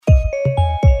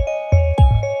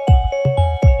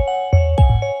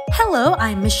Hello,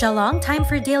 I'm Michelle Long. Time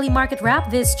for Daily Market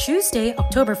Wrap this Tuesday,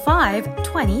 October 5,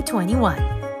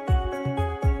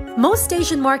 2021. Most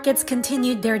Asian markets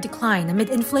continued their decline amid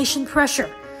inflation pressure.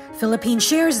 Philippine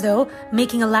shares, though,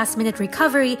 making a last-minute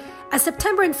recovery as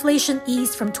September inflation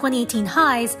eased from 2018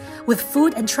 highs, with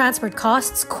food and transport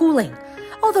costs cooling.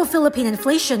 Although Philippine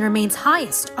inflation remains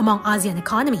highest among ASEAN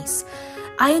economies.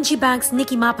 ING Bank's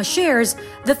Nicky Mapa shares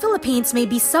the Philippines may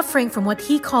be suffering from what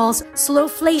he calls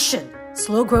slowflation,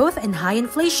 slow growth and high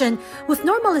inflation, with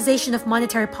normalization of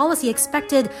monetary policy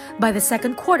expected by the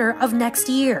second quarter of next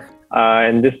year.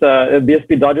 And this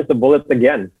BSP dodges the bullet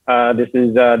again. This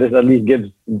at least gives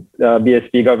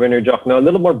BSP Governor Jokno a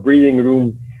little more breathing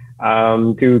room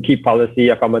to keep policy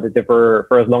accommodative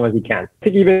for as long as he can. I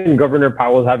think even Governor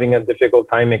Powell's having a difficult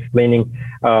time explaining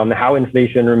how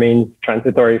inflation remains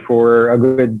transitory for a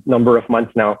good number of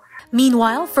months now.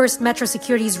 Meanwhile, First Metro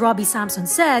Securities' Robbie Samson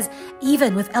says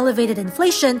even with elevated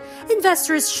inflation,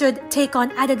 investors should take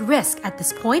on added risk at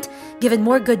this point, given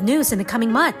more good news in the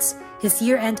coming months. His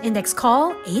year-end index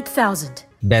call, 8,000.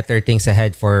 Better things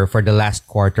ahead for the last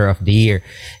quarter of the year.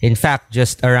 In fact,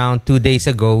 just around 2 days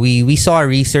ago, we saw a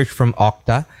research from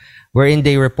Okta wherein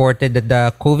they reported that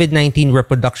the COVID-19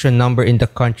 reproduction number in the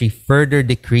country further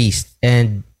decreased,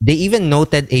 and they even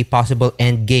noted a possible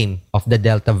end game of the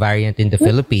Delta variant in the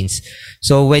Philippines.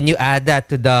 So when you add that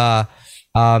to the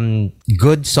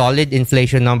good, solid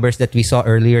inflation numbers that we saw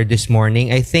earlier this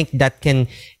morning, I think that can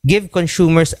give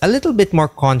consumers a little bit more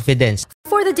confidence.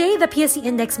 For the day, the PSE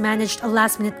index managed a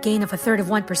last-minute gain of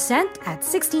 1/3% at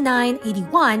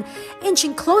 69.81,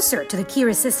 inching closer to the key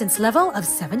resistance level of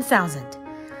 7,000.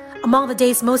 Among the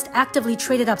day's most actively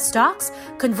traded up stocks,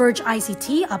 Converge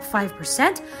ICT up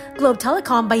 5%, Globe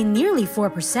Telecom by nearly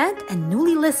 4%, and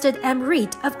newly listed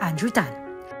MREIT of Andrew Tan.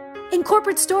 In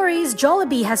corporate stories,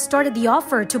 Jollibee has started the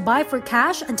offer to buy for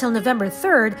cash until November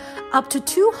 3rd up to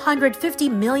 $250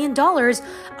 million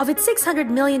of its $600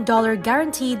 million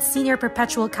guaranteed senior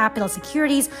perpetual capital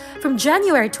securities from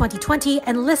January 2020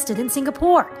 and listed in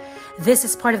Singapore. This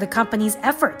is part of the company's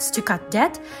efforts to cut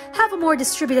debt, have a more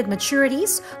distributed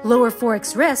maturities, lower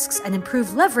forex risks, and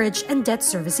improve leverage and debt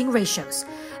servicing ratios.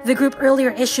 The group earlier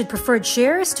issued preferred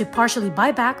shares to partially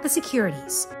buy back the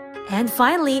securities. And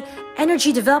finally,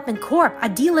 Energy Development Corp, a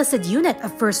delisted unit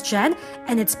of First Gen,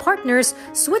 and its partners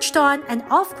switched on an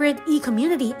off-grid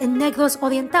e-community in Negros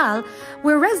Oriental,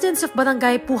 where residents of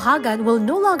Barangay Puhagan will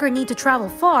no longer need to travel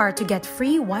far to get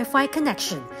free Wi-Fi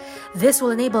connection. This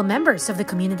will enable members of the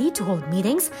community to hold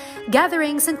meetings,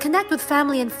 gatherings, and connect with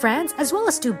family and friends, as well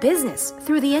as do business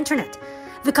through the internet.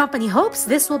 The company hopes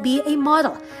this will be a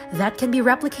model that can be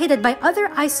replicated by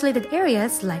other isolated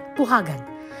areas like Puhagan.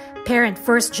 Parent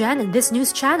First Gen and this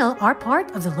news channel are part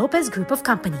of the Lopez Group of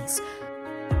Companies.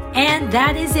 And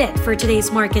that is it for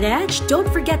today's Market Edge. Don't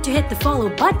forget to hit the follow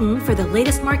button for the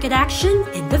latest market action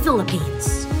in the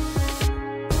Philippines.